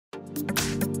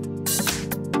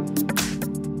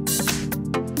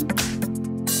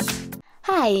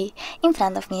Hi! In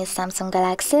front of me is Samsung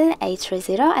Galaxy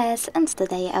A03s, and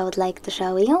today I would like to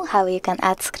show you how you can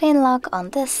add screen lock on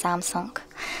this Samsung.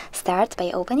 Start by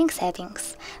opening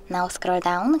settings. Now scroll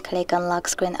down, click on lock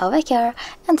screen over here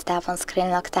and tap on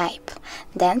screen lock type.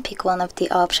 Then pick one of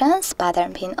the options,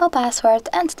 pattern, pin or password,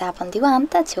 and tap on the one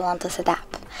that you want to set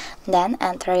up. Then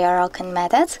enter your locking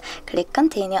method, click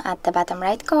continue at the bottom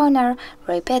right corner,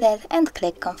 repeat it and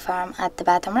click confirm at the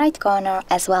bottom right corner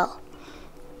as well.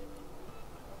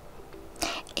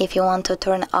 If you want to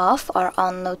turn off or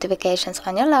on notifications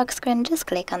on your lock screen, just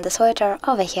click on the switcher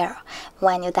over here.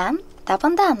 When you're done, tap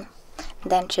on done.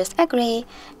 Then choose agree,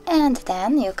 and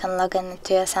then you can log in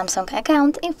to your Samsung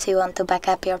account if you want to back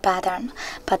up your pattern.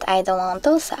 But I don't want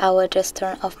to, so I will just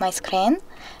turn off my screen,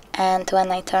 and when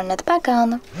I turn it back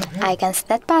on, I can see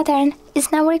that pattern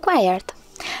is now required.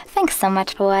 Thanks so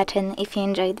much for watching. If you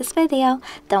enjoyed this video,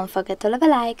 don't forget to leave a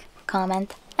like,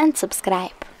 comment and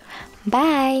subscribe.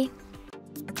 Bye!